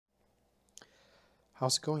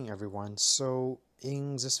How's it going, everyone? So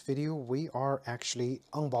in this video we are actually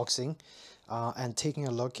unboxing and taking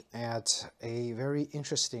a look at a very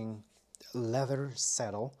interesting leather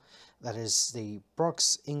saddle that is the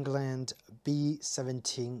Brooks England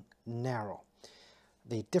B17 Narrow.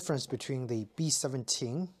 The difference between the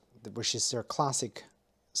B17, which is their classic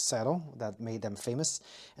saddle that made them famous,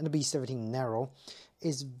 and the B17 Narrow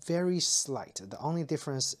is very slight. The only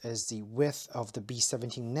difference is the width of the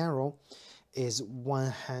B17 Narrow is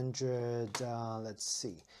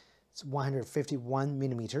 151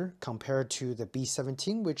 millimeter compared to the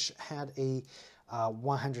B17, which had a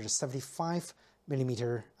 175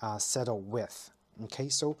 millimeter saddle width. Okay,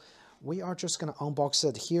 so we are just gonna unbox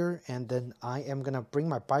it here, and then I am gonna bring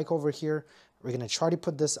my bike over here. We're gonna try to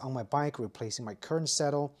put this on my bike, replacing my current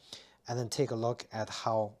saddle, and then take a look at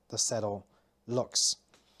how the saddle looks.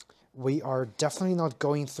 We are definitely not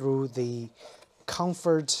going through the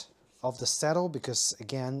comfort of the saddle because,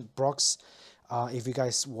 again, Brooks, if you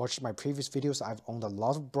guys watched my previous videos, I've owned a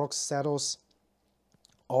lot of Brooks saddles.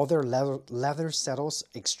 All their leather saddles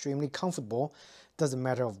extremely comfortable. Doesn't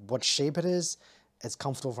matter of what shape it is, it's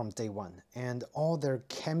comfortable from day one. And all their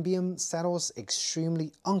cambium saddles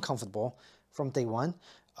extremely uncomfortable from day one.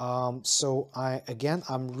 So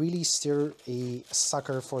I'm really still a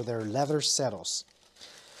sucker for their leather saddles.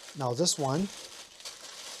 Now this one,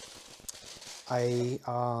 I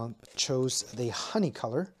chose the honey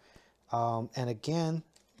color, and again,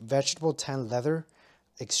 vegetable tan leather,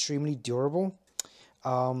 extremely durable.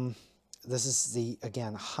 This is the,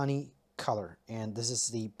 again, honey color, and this is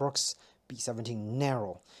the Brooks B17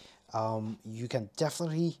 Narrow. You can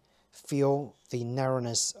definitely feel the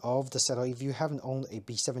narrowness of the saddle. If you haven't owned a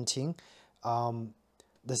B17,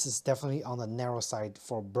 this is definitely on the narrow side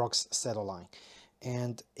for Brooks saddle line.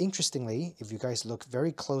 And interestingly, if you guys look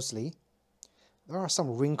very closely, there are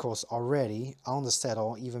some wrinkles already on the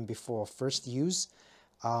saddle even before first use.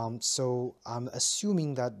 So I'm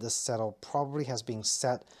assuming that this saddle probably has been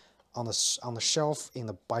set on the shelf in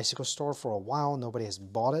the bicycle store for a while. Nobody has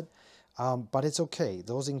bought it, but it's okay.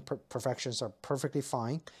 Those imperfections are perfectly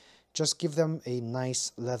fine. Just give them a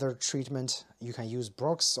nice leather treatment. You can use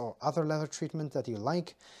Brooks or other leather treatment that you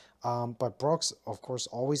like, but Brooks, of course,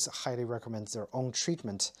 always highly recommends their own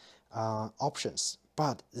treatment options.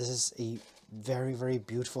 But this is a very, very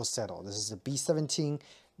beautiful saddle. This is the B17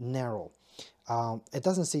 Narrow. It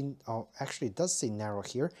doesn't say, oh, actually it does say narrow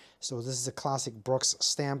here. So this is a classic Brooks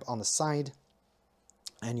stamp on the side,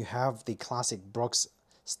 and you have the classic Brooks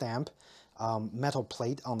stamp metal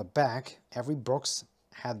plate on the back. Every Brooks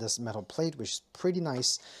had this metal plate, which is pretty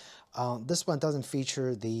nice. This one doesn't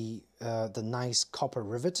feature the nice copper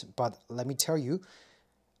rivet, but let me tell you,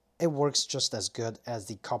 it works just as good as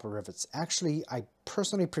the copper rivets. Actually, I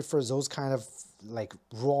personally prefer those kind of like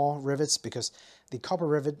raw rivets, because the copper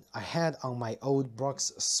rivet I had on my old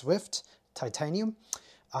Brooks Swift Titanium,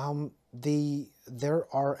 there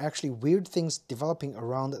are actually weird things developing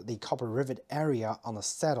around the copper rivet area on the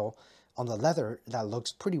saddle, on the leather, that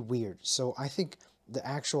looks pretty weird. So I think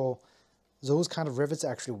those kind of rivets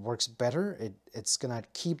actually works better. It's gonna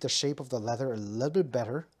keep the shape of the leather a little bit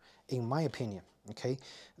better, in my opinion. Okay,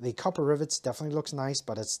 the copper rivets definitely looks nice,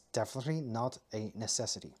 but it's definitely not a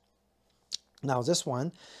necessity. Now this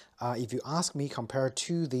one, if you ask me, compared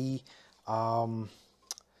to the,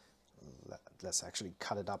 let's actually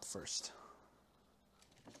cut it up first.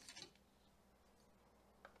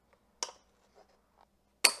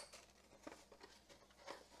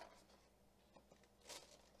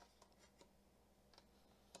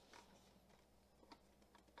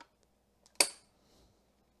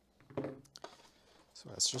 So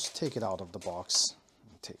let's just take it out of the box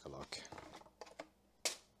and take a look.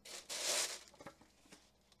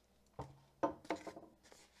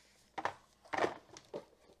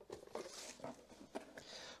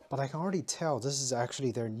 But I can already tell this is actually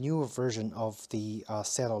their newer version of the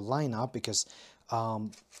saddle lineup, because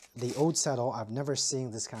the old saddle, I've never seen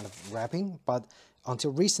this kind of wrapping, but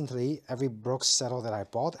until recently, every Brooks saddle that I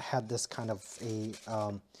bought had this kind of a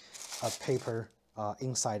paper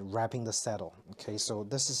inside wrapping the saddle. Okay, so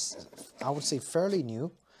this is, I would say, fairly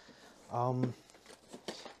new.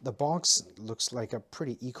 The box looks like a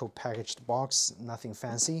pretty eco-packaged box, nothing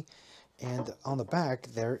fancy. And on the back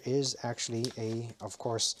there is actually of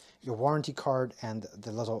course, your warranty card and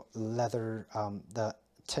the little leather, the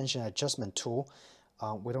tension adjustment tool.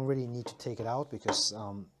 We don't really need to take it out because,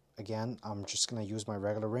 again, I'm just gonna use my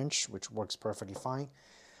regular wrench, which works perfectly fine.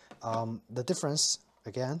 The difference,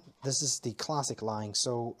 again, this is the classic line,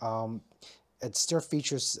 so it still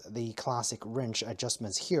features the classic wrench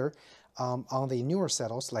adjustments here. On the newer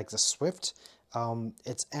saddles like the Swift,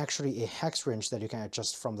 it's actually a hex wrench that you can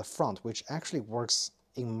adjust from the front, which actually works,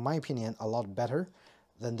 in my opinion, a lot better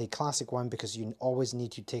than the classic one, because you always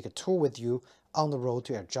need to take a tool with you on the road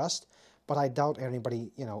to adjust. But I doubt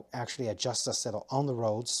anybody, actually adjusts the saddle on the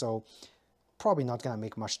road, so probably not gonna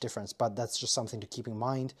make much difference, but that's just something to keep in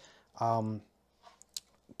mind.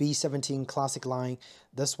 B17 classic line,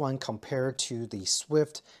 this one compared to the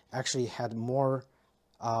Swift actually had more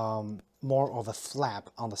of a flap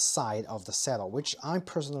on the side of the saddle, which I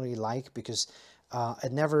personally like, because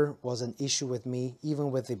it never was an issue with me.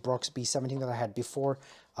 Even with the Brooks B17 that I had before,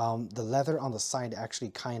 the leather on the side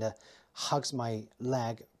actually kind of hugs my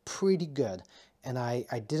leg pretty good, and I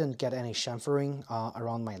didn't get any chamfering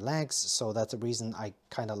around my legs, so that's the reason I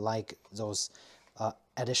kind of like those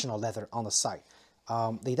additional leather on the side.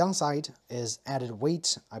 The downside is added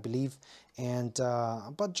weight, I believe, and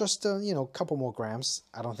but just a couple more grams.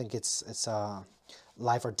 I don't think it's a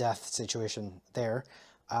life or death situation there.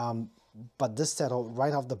 But this saddle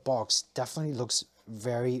right off the box definitely looks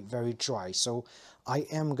very, very dry. So I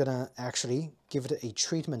am gonna actually give it a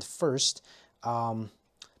treatment first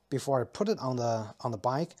before I put it on the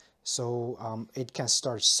bike, so it can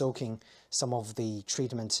start soaking some of the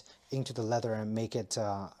treatment into the leather and make it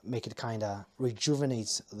kind of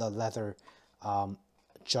rejuvenates the leather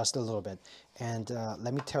just a little bit. And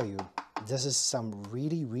let me tell you, this is some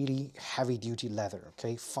really, really heavy duty leather.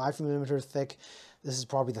 Okay, 5mm thick. This is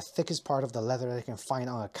probably the thickest part of the leather that you can find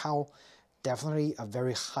on a cow. Definitely a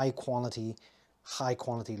very high quality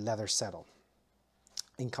leather saddle.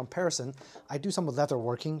 In comparison, I do some leather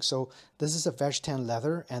working, so this is a veg-tan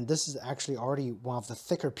leather, and this is actually already one of the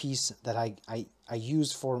thicker piece that I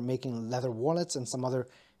use for making leather wallets and some other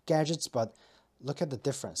gadgets. But look at the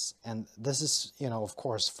difference. And this is, of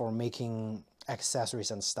course, for making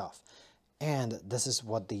accessories and stuff. And this is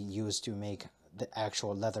what they use to make the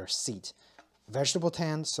actual leather seat. Vegetable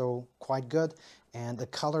tan, so quite good, and the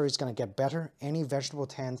color is going to get better. Any vegetable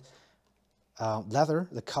tan leather,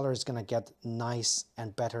 the color is going to get nice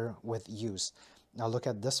and better with use. Now look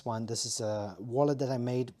at this one. This is a wallet that I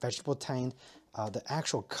made, vegetable tan. The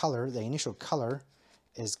actual color, the initial color,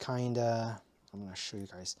 is kind of, I'm going to show you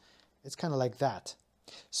guys, it's kind of like that.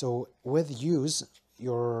 So with use,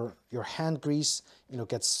 your hand grease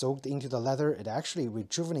gets soaked into the leather. It actually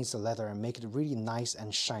rejuvenates the leather and make it really nice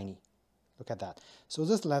and shiny. Look at that. So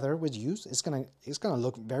this leather with use is gonna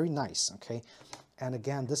look very nice. Okay. And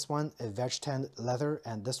again, this one a veg tan leather,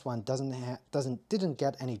 and this one didn't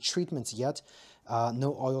get any treatments yet,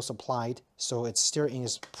 no oil supplied, so it's still in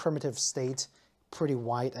its primitive state, pretty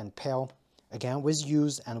white and pale. Again, with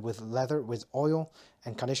use and with leather, with oil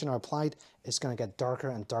and conditioner applied, it's gonna get darker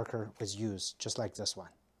and darker with use, just like this one.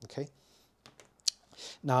 Okay.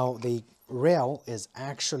 Now the rail is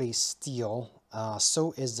actually steel,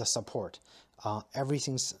 so is the support.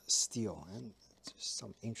 Everything's steel, and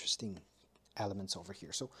some interesting elements over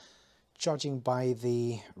here. So judging by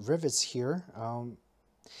the rivets here,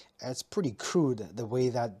 it's pretty crude the way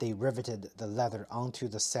that they riveted the leather onto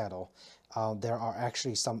the saddle. There are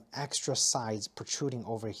actually some extra sides protruding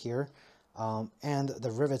over here, and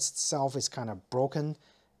the rivets itself is kind of broken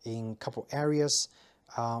in a couple areas.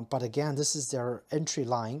 But again, this is their entry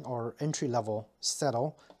line or entry level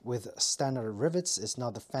saddle with standard rivets. It's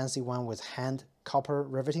not the fancy one with hand copper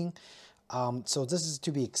riveting. So this is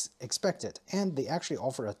to be expected, and they actually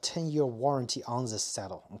offer a 10-year warranty on this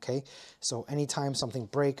saddle. Okay, so anytime something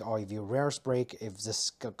break, or if your rares break, if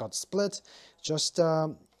this got split, just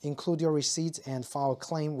include your receipts and file a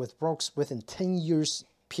claim with Brooks within 10 years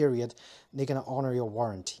period. They're gonna honor your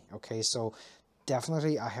warranty. Okay, so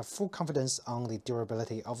definitely I have full confidence on the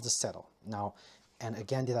durability of the saddle. Now, and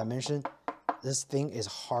again, did I mention this thing is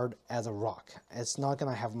hard as a rock? It's not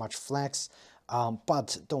gonna have much flex.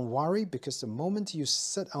 But don't worry, because the moment you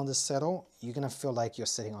sit on the saddle, you're gonna feel like you're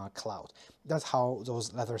sitting on a cloud. That's how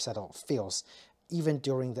those leather saddle feels, even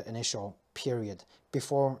during the initial period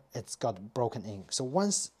before it's got broken in. So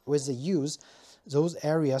once with the use, those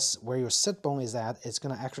areas where your sit bone is at, it's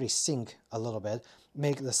gonna actually sink a little bit,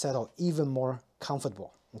 make the saddle even more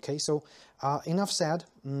comfortable. Okay, so enough said.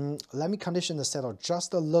 Let me condition the saddle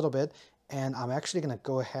just a little bit, and I'm actually gonna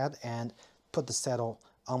go ahead and put the saddle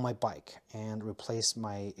on my bike and replace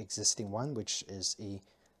my existing one, which is a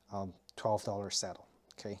 $12 saddle.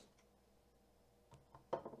 Okay,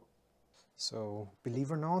 so believe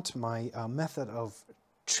it or not, my method of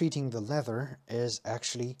treating the leather is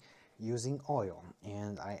actually using oil,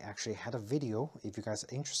 and I actually had a video. If you guys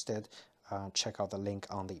are interested, check out the link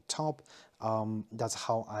on the top. That's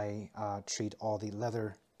how I treat all the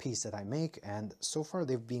leather pieces that I make, and so far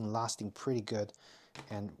they've been lasting pretty good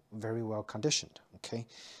and very well conditioned. Okay,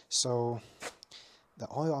 so The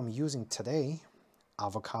oil I'm using today,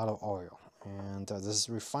 avocado oil, and this is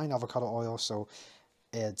refined avocado oil, so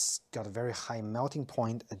it's got a very high melting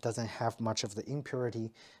point. It doesn't have much of the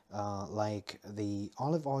impurity like the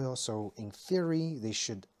olive oil, so in theory they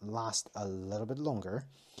should last a little bit longer,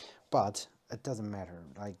 but it doesn't matter.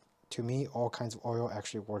 Like, to me, all kinds of oil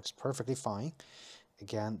actually works perfectly fine.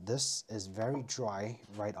 Again, this is very dry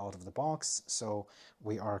right out of the box, so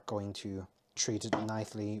we are going to treat it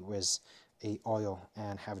nicely with a oil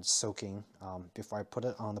and have it soaking before I put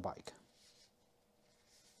it on the bike.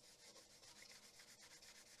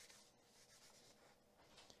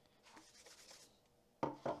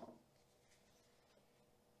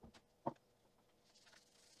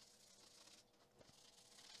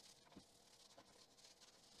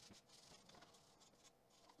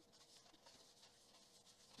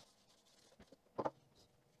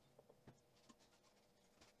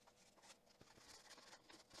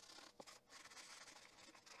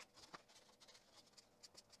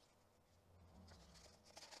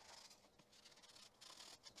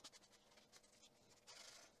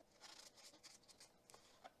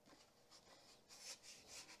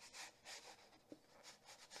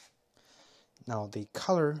 Now the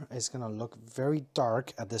color is gonna look very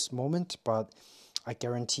dark at this moment, but I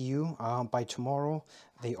guarantee you by tomorrow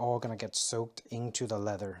they all gonna get soaked into the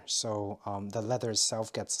leather. So the leather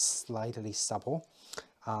itself gets slightly supple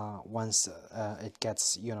once it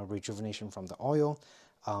gets, you know, rejuvenation from the oil,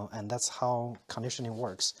 and that's how conditioning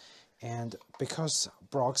works. And because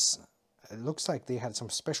Brock's, it looks like they had some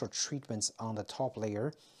special treatments on the top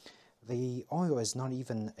layer, the oil is not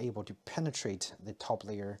even able to penetrate the top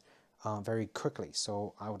layer very quickly.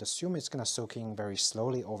 So I would assume it's going to soak in very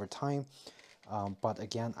slowly over time. But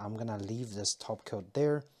again, I'm going to leave this top coat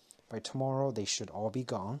there. By tomorrow, they should all be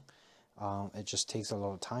gone. It just takes a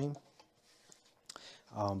little time.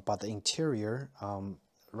 But the interior,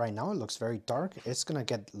 right now it looks very dark. It's going to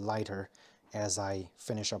get lighter as I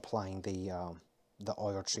finish applying the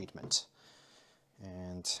oil treatment.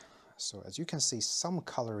 And so as you can see, some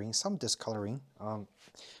coloring, some discoloring,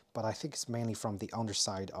 but I think it's mainly from the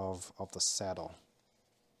underside of the saddle.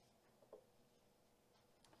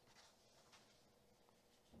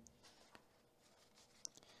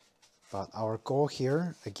 But our goal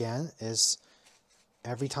here, again, is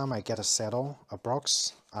every time I get a saddle, a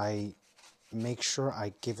Brock's, I make sure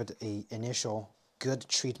I give it a initial good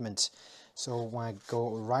treatment. So when I go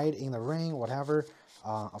ride in the rain, whatever,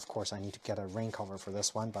 of course I need to get a rain cover for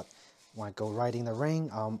this one, but when I go ride in the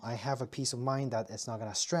rain, I have a peace of mind that it's not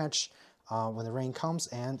going to stretch when the rain comes,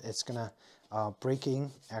 and it's going to break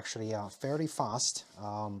in actually fairly fast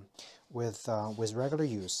with regular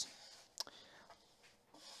use.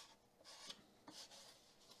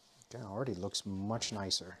 Okay, already looks much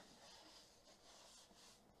nicer.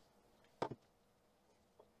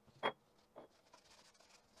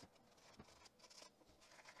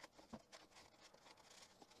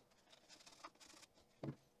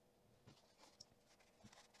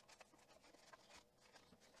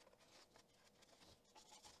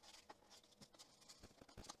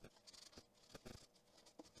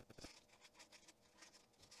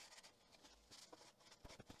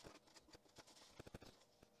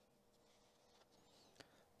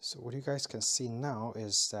 So what you guys can see now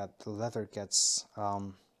is that the leather gets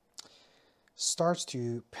starts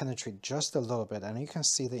to penetrate just a little bit, and you can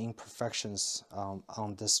see the imperfections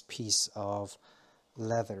on this piece of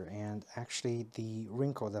leather. And actually the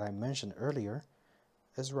wrinkle that I mentioned earlier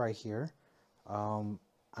is right here.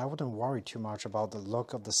 I wouldn't worry too much about the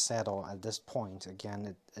look of the saddle at this point.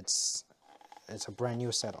 Again, it's a brand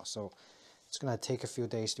new saddle, so it's gonna take a few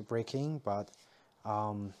days to break in, but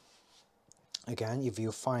again, if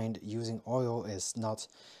you find using oil is not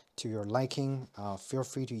to your liking, feel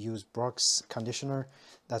free to use Brock's conditioner.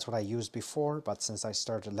 That's what I used before, but since I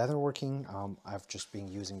started leatherworking, I've just been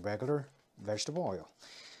using regular vegetable oil.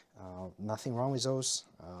 Nothing wrong with those,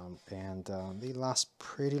 and they last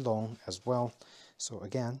pretty long as well. So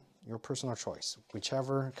again, your personal choice.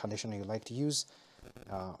 Whichever conditioner you like to use,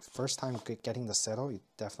 first time getting the saddle, you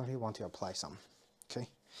definitely want to apply some. Okay,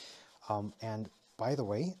 and by the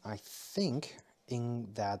way, I think in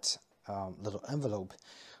that little envelope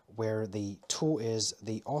where the tool is,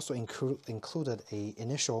 they also included a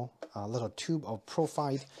initial little tube of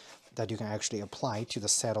profide that you can actually apply to the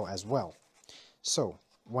saddle as well. So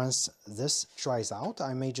once this dries out,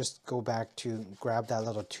 I may just go back to grab that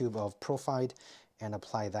little tube of profide and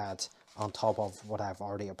apply that on top of what I've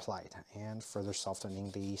already applied, and further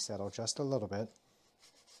softening the saddle just a little bit.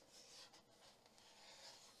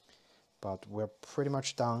 But we're pretty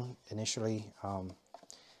much done initially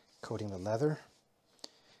coating the leather,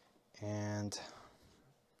 and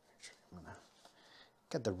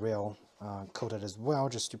get the rail coated as well,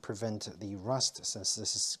 just to prevent the rust, since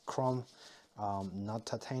this is chrome, not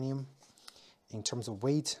titanium. In terms of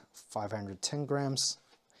weight, 510 grams.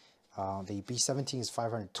 The B17 is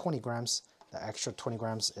 520 grams. The extra 20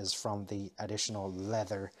 grams is from the additional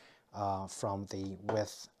leather from the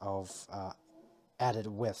width of added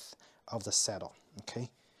width of the saddle. Okay,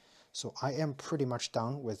 so I am pretty much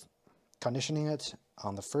done with conditioning it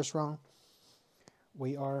on the first round.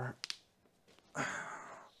 We are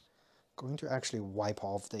going to actually wipe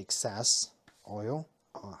off the excess oil,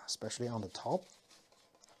 especially on the top.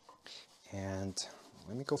 And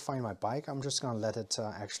let me go find my bike. I'm just gonna let it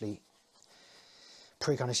actually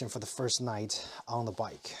pre-condition for the first night on the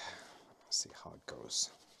bike. Let's see how it goes.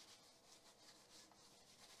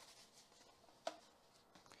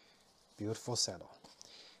 Beautiful saddle.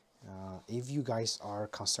 If you guys are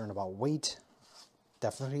concerned about weight,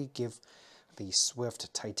 definitely give the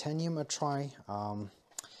Swift Titanium a try.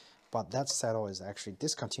 But that saddle is actually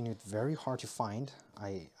discontinued, very hard to find.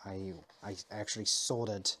 I actually sold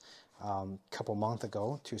it a couple months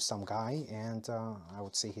ago to some guy, and I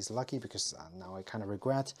would say he's lucky, because now I kind of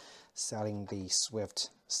regret selling the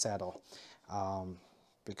Swift saddle,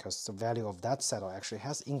 because the value of that saddle actually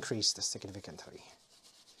has increased significantly.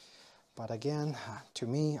 But again, to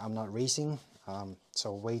me, I'm not racing,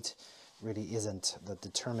 so weight really isn't the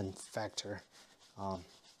determined factor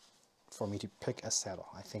for me to pick a saddle.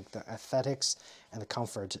 I think the aesthetics and the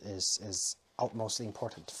comfort is utmost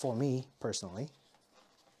important for me personally.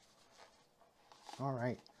 All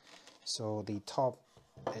right, so the top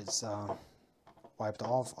is wiped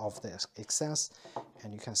off of the excess,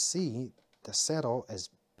 and you can see the saddle is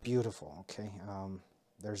beautiful. Okay,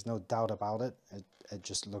 there's no doubt about it. It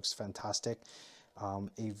just looks fantastic.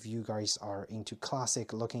 If you guys are into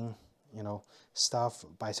classic looking, you know, stuff,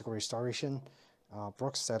 bicycle restoration,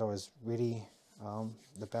 Brooks saddle is really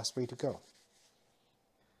the best way to go.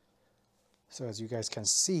 So as you guys can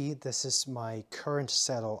see, this is my current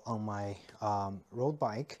saddle on my road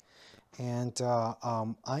bike, and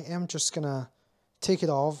I am just gonna take it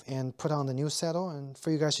off and put on the new saddle, and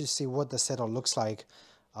for you guys to see what the saddle looks like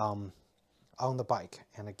on the bike.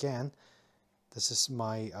 And again, this is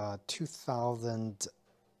my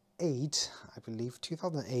 2008, I believe,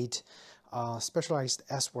 2008 Specialized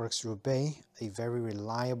S-Works Roubaix, a very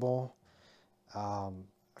reliable,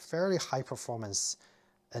 fairly high performance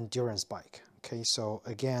endurance bike. Okay, so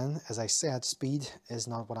again, as I said, speed is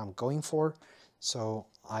not what I'm going for, so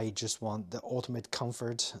I just want the ultimate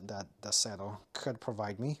comfort that the saddle could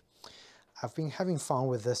provide me. I've been having fun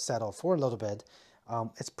with this saddle for a little bit.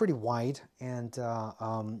 It's pretty wide, and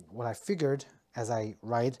what I figured as I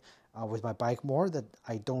ride with my bike more, that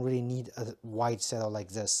I don't really need a wide saddle like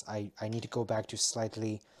this. I need to go back to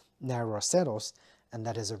slightly narrower saddles, and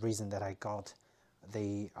that is the reason that I got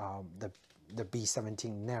the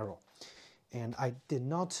B17 narrow. And I did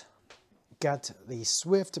not get the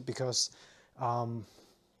Swift because I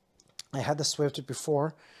had the Swift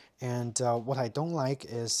before, and what I don't like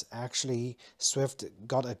is actually Swift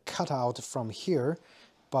got a cutout from here,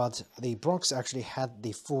 but the Brooks actually had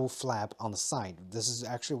the full flap on the side. This is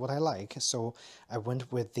actually what I like, so I went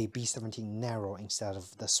with the B17 narrow instead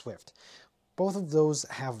of the Swift. Both of those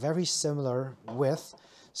have very similar width,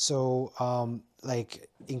 so like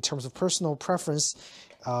in terms of personal preference,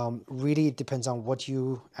 really it depends on what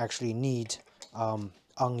you actually need on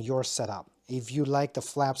your setup. If you like the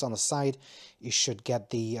flaps on the side, you should get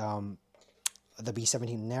the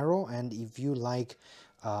B17 narrow, and if you like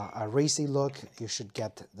a racy look, you should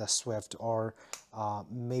get the Swift, or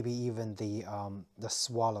maybe even the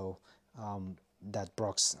Swallow that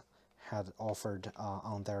Brooks had offered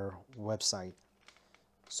on their website.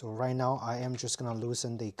 So right now I am just gonna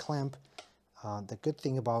loosen the clamp. The good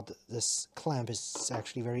thing about this clamp is it's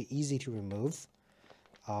actually very easy to remove.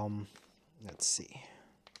 Let's see.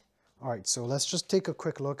 Alright, so let's just take a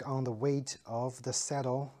quick look on the weight of the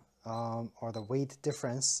saddle, or the weight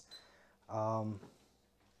difference.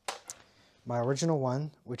 My original one,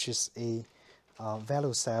 which is a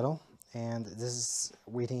Velo saddle, and this is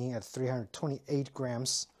weighing at 328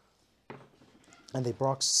 grams, and the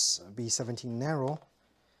Brooks B17 narrow,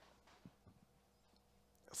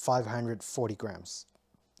 540 grams.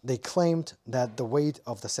 They claimed that the weight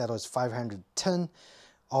of the saddle is 510.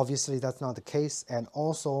 Obviously that's not the case, and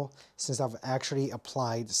also since I've actually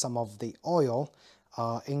applied some of the oil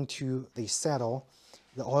into the saddle,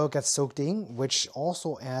 the oil gets soaked in, which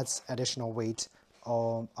also adds additional weight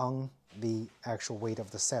on the actual weight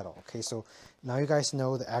of the saddle. Okay, so now you guys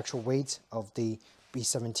know the actual weight of the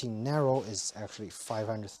B17 narrow is actually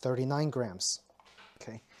 539 grams.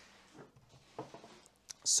 Okay,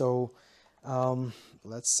 so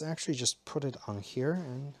Let's actually just put it on here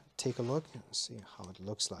and take a look and see how it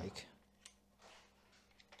looks like.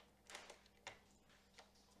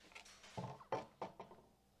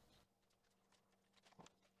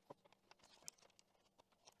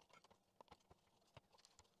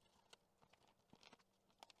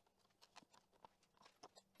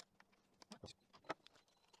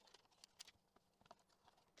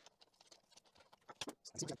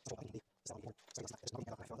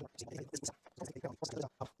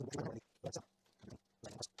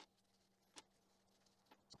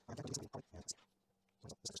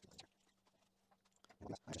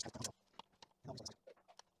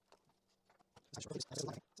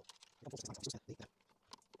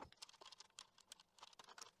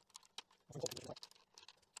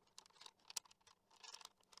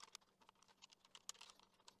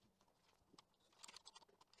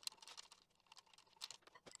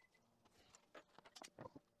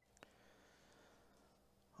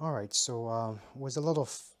 Alright, so with a little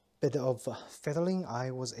bit of fiddling, I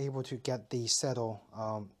was able to get the saddle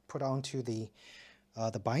put onto the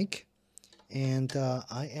bike, and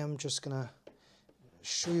I am just gonna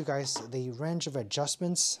show you guys the range of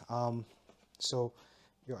adjustments. So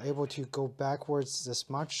you're able to go backwards this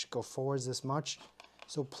much, go forwards this much.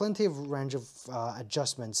 So plenty of range of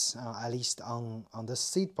adjustments, at least on this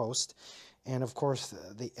seat post. And of course,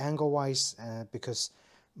 the angle wise, because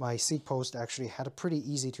my seat post actually had a pretty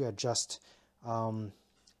easy to adjust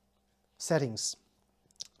settings.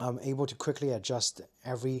 I'm able to quickly adjust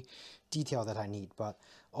every detail that I need, but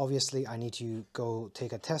obviously I need to go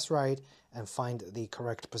take a test ride and find the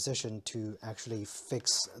correct position to actually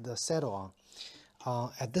fix the saddle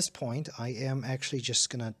on. At this point, I am actually just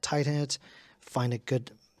gonna tighten it, find a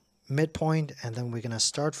good midpoint, and then we're gonna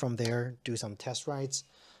start from there, do some test rides,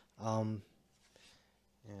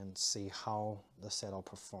 and see how the saddle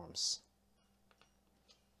performs.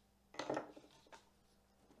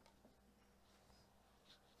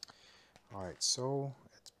 Alright, so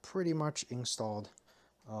it's pretty much installed.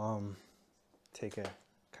 Take a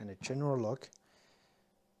kind of general look.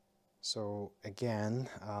 So again,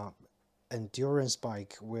 endurance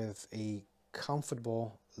bike with a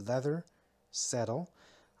comfortable leather saddle,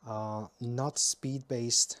 not speed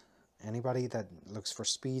based. Anybody that looks for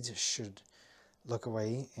speed should look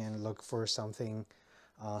away and look for something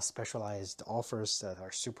specialized offers that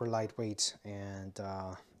are super lightweight and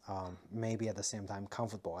maybe at the same time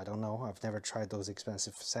comfortable. I don't know, I've never tried those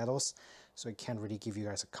expensive saddles, so I can't really give you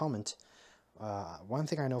guys a comment. One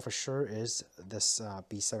thing I know for sure is this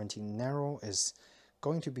B17 Narrow is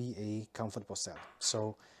going to be a comfortable saddle.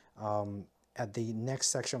 So at the next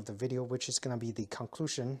section of the video, which is going to be the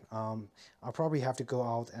conclusion, I'll probably have to go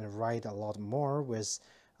out and ride a lot more with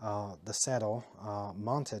the saddle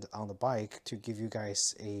mounted on the bike to give you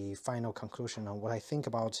guys a final conclusion on what I think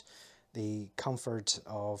about the comfort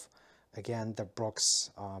of, again, the Brooks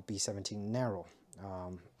B17 Narrow.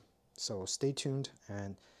 So stay tuned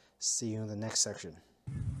and see you in the next section.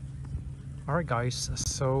 Alright guys,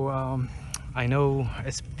 so I know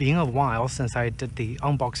it's been a while since I did the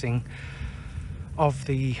unboxing of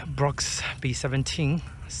the Brooks B17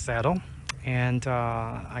 saddle, and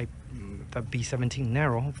the B17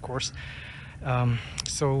 Narrow, of course.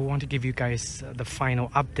 So I want to give you guys the final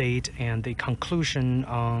update and the conclusion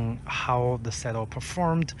on how the saddle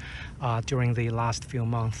performed during the last few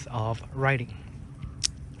months of riding.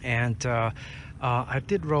 And I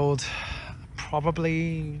did rode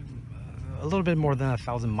probably a little bit more than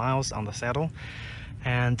 1,000 miles on the saddle,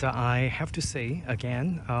 and I have to say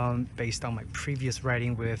again, based on my previous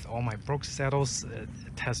riding with all my Brooks saddles, it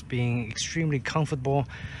has been extremely comfortable.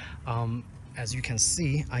 As you can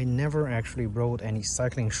see, I never actually rode any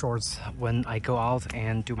cycling shorts when I go out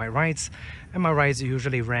and do my rides, and my rides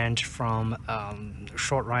usually range from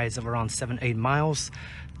short rides of around 7-8 miles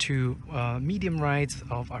to medium rides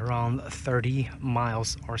of around 30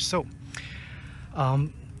 miles or so.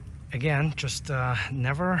 Again, just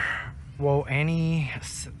never wore any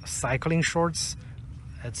cycling shorts.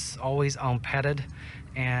 It's always unpadded,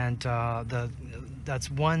 and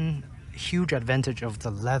that's one huge advantage of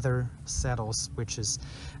the leather saddles, which is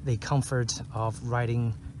the comfort of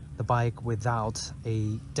riding the bike without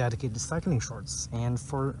a dedicated cycling shorts. And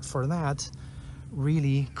for that,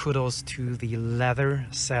 really kudos to the leather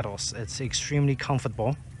saddles. It's extremely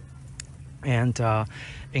comfortable, and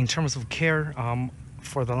in terms of care,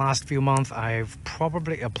 for the last few months I've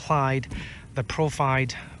probably applied the Profile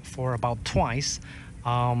for about twice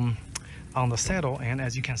on the saddle, and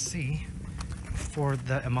as you can see, for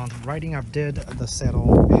the amount of riding I've did, the saddle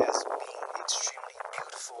has been extremely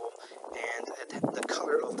beautiful, and the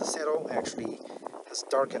color of the saddle actually has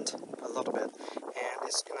darkened darkened a little bit, and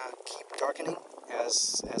it's gonna keep darkening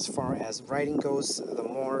as far as riding goes. The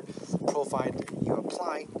more profile you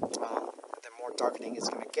apply, the more darkening it's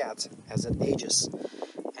gonna get as it ages.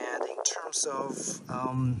 And in terms of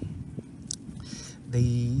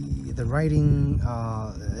the writing,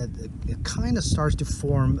 it kind of starts to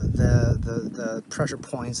form the pressure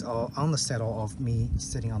points on the saddle of me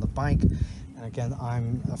sitting on the bike. And again,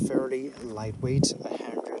 I'm a fairly lightweight,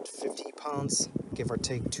 150 pounds, give or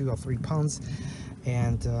take 2 or 3 pounds,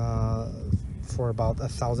 and for about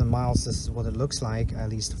 1,000 miles, this is what it looks like, at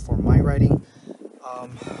least for my riding.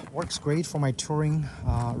 Works great for my touring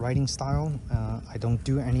riding style. I don't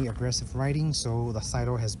do any aggressive riding, so the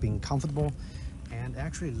saddle has been comfortable and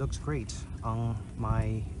actually looks great on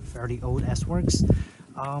my fairly old S-Works.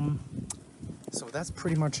 So that's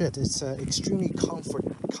pretty much it. It's an extremely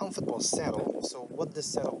comfortable saddle. So what this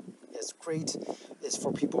saddle is great is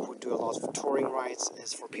for people who do a lot of touring rides,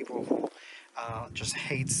 is for people who just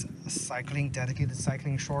hates cycling, dedicated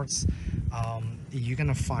cycling shorts. You're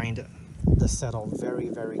gonna find the saddle very,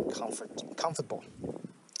 very comfortable.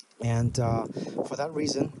 And for that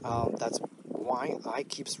reason, that's why I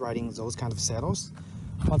keep riding those kind of saddles.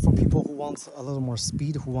 But for people who want a little more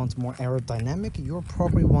speed, who want more aerodynamic, you'll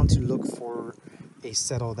probably want to look for a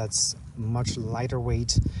saddle that's much lighter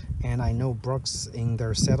weight. And I know Brooks in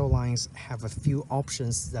their saddle lines have a few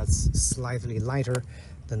options that's slightly lighter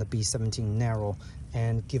than the B17 Narrow,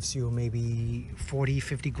 and gives you maybe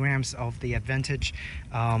 40-50 grams of the advantage.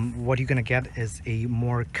 What you're gonna get is a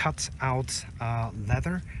more cut out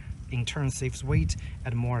leather, in turn saves weight,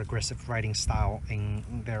 and more aggressive riding style in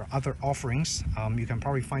their other offerings. You can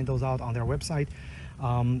probably find those out on their website,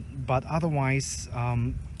 but otherwise,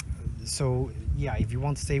 so yeah, if you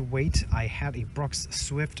want to save weight, I had a Brooks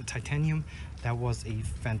Swift Titanium. That was a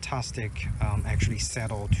fantastic actually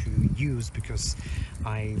saddle to use, because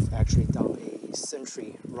I've actually done a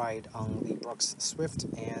century ride on the Brooks Swift,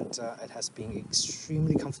 and it has been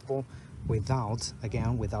extremely comfortable without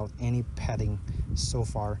any padding so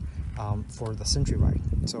far for the century ride.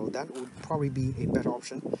 So that would probably be a better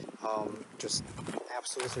option. Just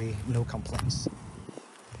absolutely no complaints.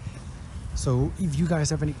 So if you guys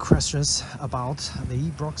have any questions about the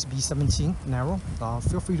Brooks B17 Narrow,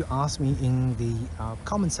 feel free to ask me in the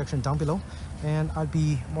comment section down below, and I'd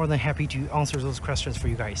be more than happy to answer those questions for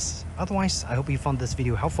you guys. Otherwise, I hope you found this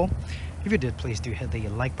video helpful. If you did, please do hit the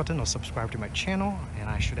like button or subscribe to my channel, and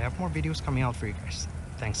I should have more videos coming out for you guys.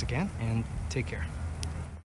 Thanks again, and take care.